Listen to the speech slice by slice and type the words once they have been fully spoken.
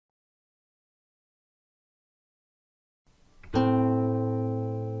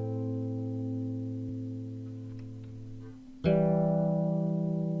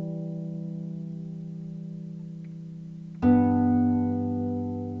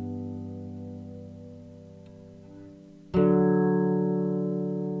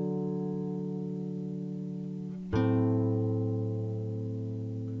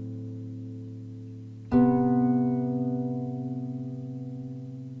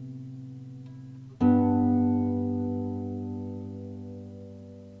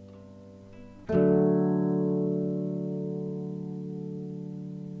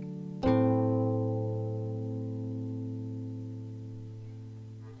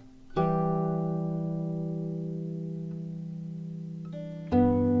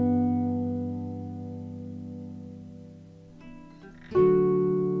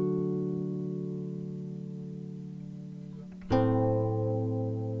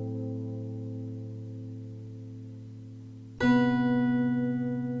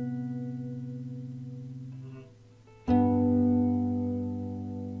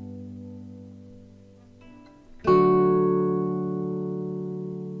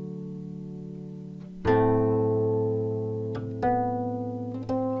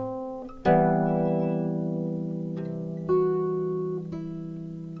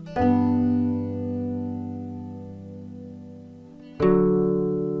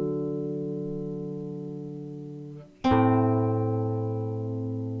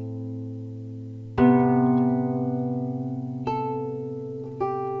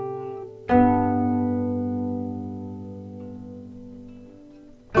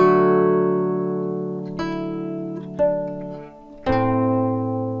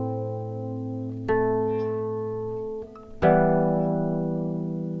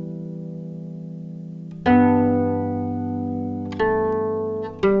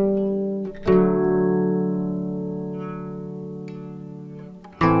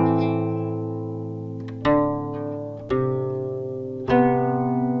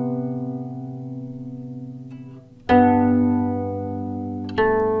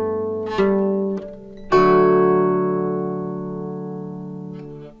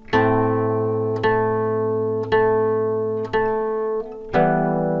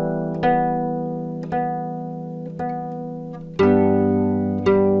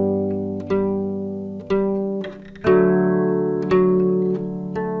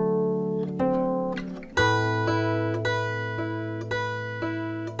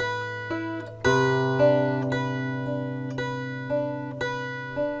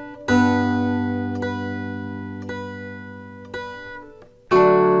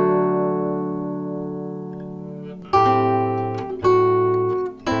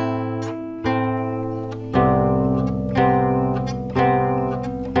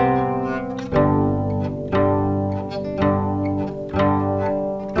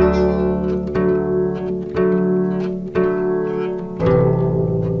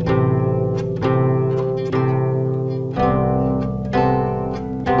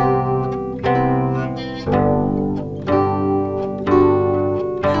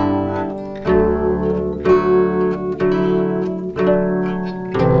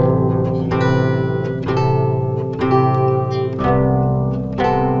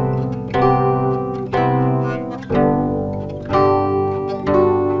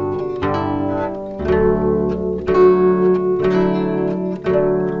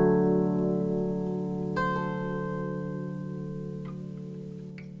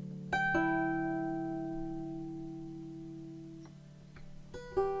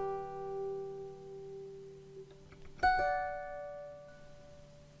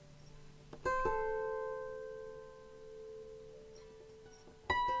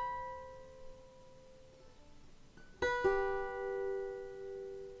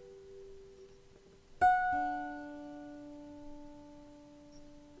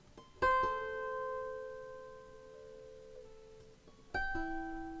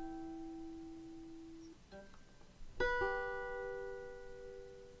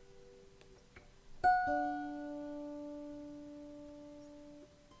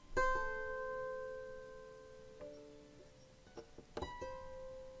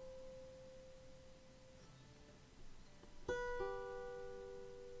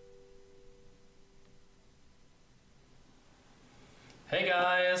Hey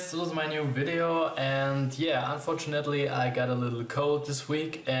guys, this was my new video, and yeah, unfortunately I got a little cold this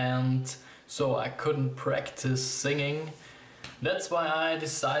week and so I couldn't practice singing. That's why I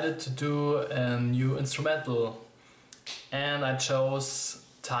decided to do a new instrumental, and I chose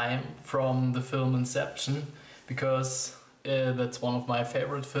Time from the film Inception because that's one of my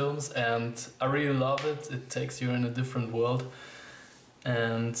favorite films and I really love it. It takes you in a different world.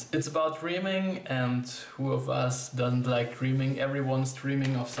 And it's about dreaming, and who of us doesn't like dreaming? Everyone's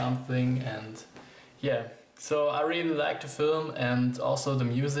dreaming of something, and yeah. So I really like the film and also the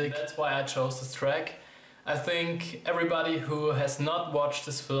music. That's why I chose this track. I think everybody who has not watched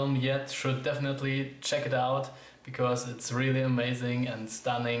this film yet should definitely check it out because it's really amazing and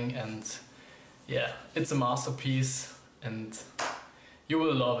stunning, and yeah, it's a masterpiece and you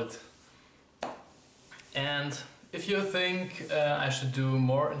will love it. And if you think I should do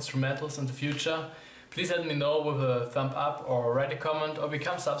more instrumentals in the future, please let me know with a thumb up or write a comment or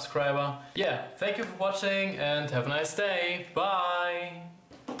become a subscriber. Yeah, thank you for watching and have a nice day. Bye!